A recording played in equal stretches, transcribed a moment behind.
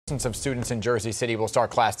Thousands of students in Jersey City will start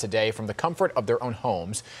class today from the comfort of their own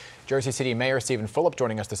homes. Jersey City Mayor Steven Fulop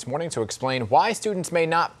joining us this morning to explain why students may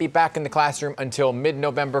not be back in the classroom until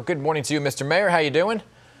mid-November. Good morning to you, Mr. Mayor. How you doing?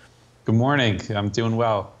 Good morning. I'm doing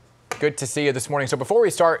well. Good to see you this morning. So before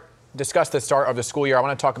we discuss the start of the school year, I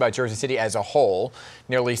want to talk about Jersey City as a whole.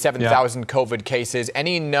 Nearly 7,000 COVID cases.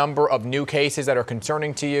 Any number of new cases that are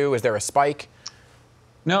concerning to you? Is there a spike?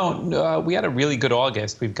 No, we had a really good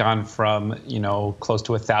August. We've gone from, close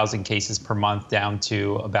to 1,000 cases per month down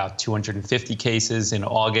to about 250 cases in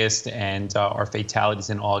August, and our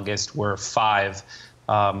fatalities in August were 5,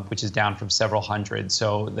 which is down from several hundred.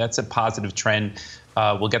 So that's a positive trend.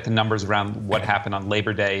 We'll get the numbers around what happened on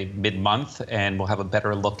Labor Day mid-month, and we'll have a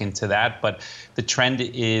better look into that. But the trend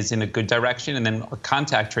is in a good direction. And then our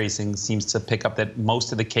contact tracing seems to pick up that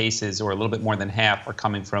most of the cases, or a little bit more than half, are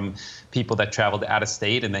coming from people that traveled out of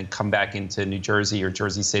state and then come back into New Jersey or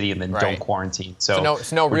Jersey City and then don't quarantine. So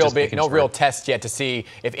no real test yet to see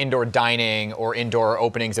if indoor dining or indoor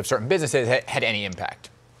openings of certain businesses had any impact.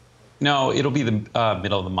 No, it'll be the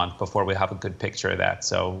middle of the month before we have a good picture of that.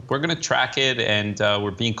 So we're going to track it, and we're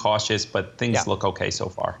being cautious, but things look okay so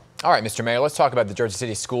far. All right, Mr. Mayor, let's talk about the Jersey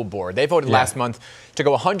City School Board. They voted last month to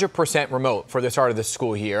go 100% remote for the start of the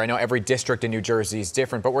school year. I know every district in New Jersey is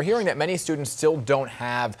different, but we're hearing that many students still don't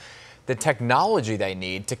have the technology they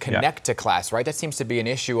need to connect to class, right? That seems to be an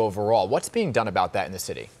issue overall. What's being done about that in the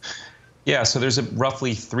city? Yeah, so there's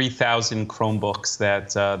roughly 3,000 Chromebooks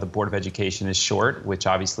that the Board of Education is short, which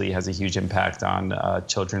obviously has a huge impact on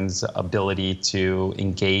children's ability to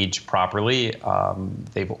engage properly.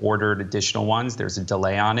 They've ordered additional ones. There's a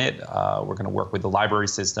delay on it. We're going to work with the library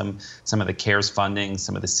system, some of the CARES funding,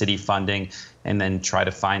 some of the city funding, and then try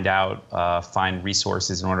to find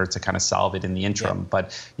resources in order to kind of solve it in the interim.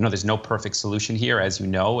 But, there's no perfect solution here, as you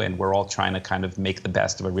know, and we're all trying to kind of make the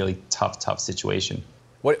best of a really tough situation.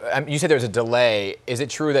 You said there's a delay. Is it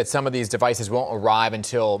true that some of these devices won't arrive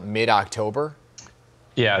until mid-October?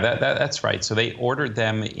 Yeah, that's right. So they ordered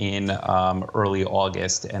them in early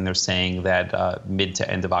August, and they're saying that mid to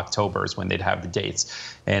end of October is when they'd have the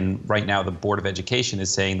dates. And right now, the Board of Education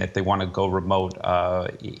is saying that they want to go remote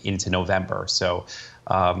into November. So,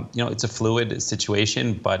 it's a fluid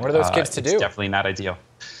situation, but what are those kids to do? It's definitely not ideal.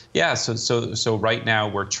 Yeah, so right now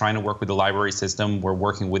we're trying to work with the library system. We're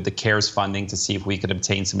working with the CARES funding to see if we could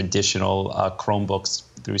obtain some additional Chromebooks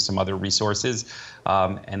through some other resources.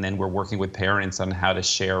 And then we're working with parents on how to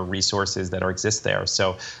share resources that exist there.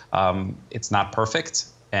 So it's not perfect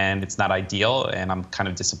and it's not ideal, and I'm kind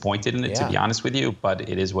of disappointed in it, to be honest with you, but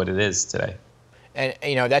it is what it is today. And,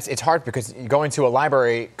 it's hard because going to a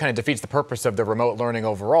library kind of defeats the purpose of the remote learning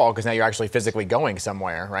overall, because now you're actually physically going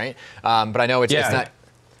somewhere, right? But I know it's not.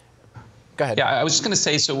 Go ahead. Yeah, I was just going to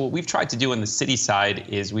say, so what we've tried to do on the city side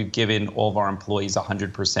is we've given all of our employees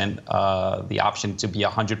 100% the option to be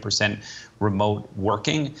 100% remote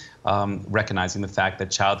working, recognizing the fact that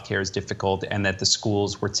childcare is difficult and that the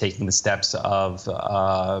schools were taking the steps of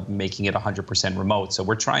making it 100% remote. So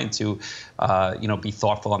we're trying to, be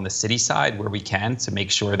thoughtful on the city side where we can to make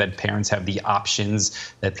sure that parents have the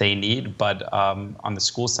options that they need. But on the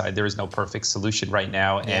school side, there is no perfect solution right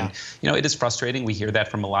now. And, it is frustrating. We hear that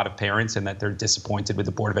from a lot of parents, and that they're disappointed with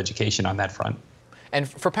the Board of Education on that front. And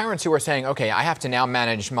for parents who are saying, okay, I have to now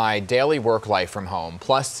manage my daily work life from home,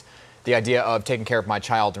 plus the idea of taking care of my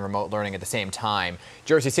child and remote learning at the same time,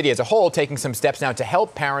 Jersey City as a whole taking some steps now to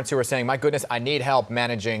help parents who are saying, my goodness, I need help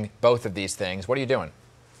managing both of these things. What are you doing?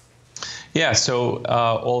 Yeah, so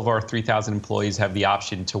all of our 3,000 employees have the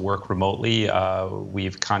option to work remotely.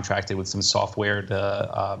 We've contracted with some software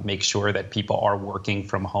to make sure that people are working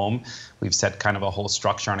from home. We've set kind of a whole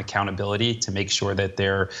structure on accountability to make sure that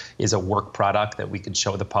there is a work product that we could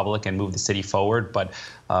show the public and move the city forward. But,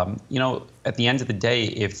 at the end of the day,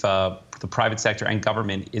 if the private sector and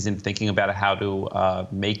government isn't thinking about how to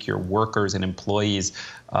make your workers and employees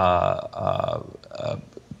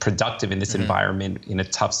productive in this environment in a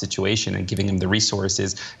tough situation and giving them the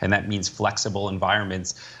resources, and that means flexible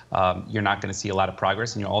environments, you're not going to see a lot of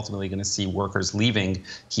progress, and you're ultimately going to see workers leaving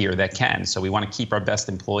here that can. So we want to keep our best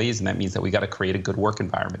employees, and that means that we got to create a good work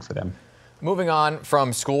environment for them. Moving on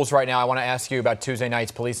from schools right now, I want to ask you about Tuesday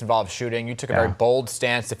night's police-involved shooting. You took a very bold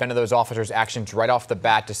stance, defended those officers' actions right off the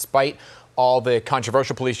bat, despite all the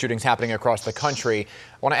controversial police shootings happening across the country.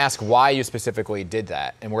 I want to ask why you specifically did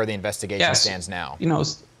that and where the investigation stands now.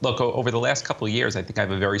 Look, over the last couple of years, I think I have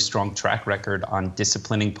a very strong track record on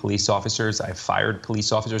disciplining police officers. I've fired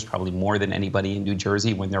police officers probably more than anybody in New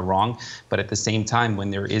Jersey when they're wrong. But at the same time, when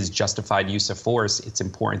there is justified use of force, it's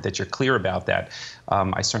important that you're clear about that.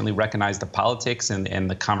 I certainly recognize the politics and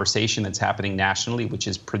the conversation that's happening nationally, which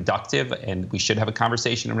is productive, and we should have a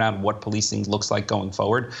conversation around what policing looks like going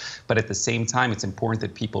forward. But at the same time, it's important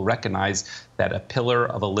that people recognize that a pillar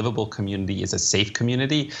of a livable community is a safe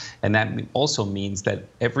community, and that also means that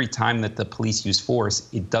every time that the police use force,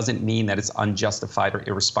 it doesn't mean that it's unjustified or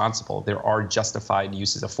irresponsible. There are justified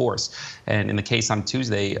uses of force. And in the case on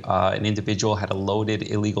Tuesday, an individual had a loaded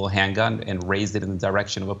illegal handgun and raised it in the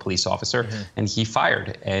direction of a police officer, and he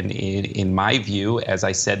fired. And in my view, as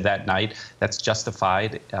I said that night, that's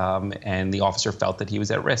justified, and the officer felt that he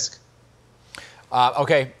was at risk.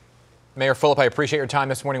 Okay. Mayor Fulop, I appreciate your time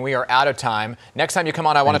this morning. We are out of time. Next time you come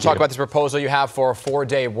on, I want to talk about this proposal you have for a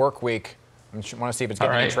 4-day work week. I want to see if it's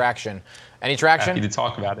getting any traction. Any traction? Happy to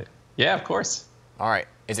talk about it. Yeah, of course. All right.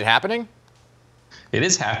 Is it happening? It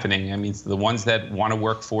is happening. I mean, the ones that want to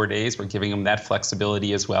work 4 days, we're giving them that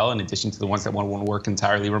flexibility as well, in addition to the ones that want to work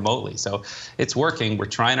entirely remotely. So it's working. We're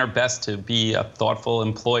trying our best to be a thoughtful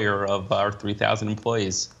employer of our 3,000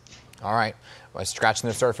 employees. All right. Well, scratching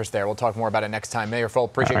the surface there. We'll talk more about it next time. Mayor Fulop,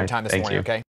 appreciate your time this morning, okay?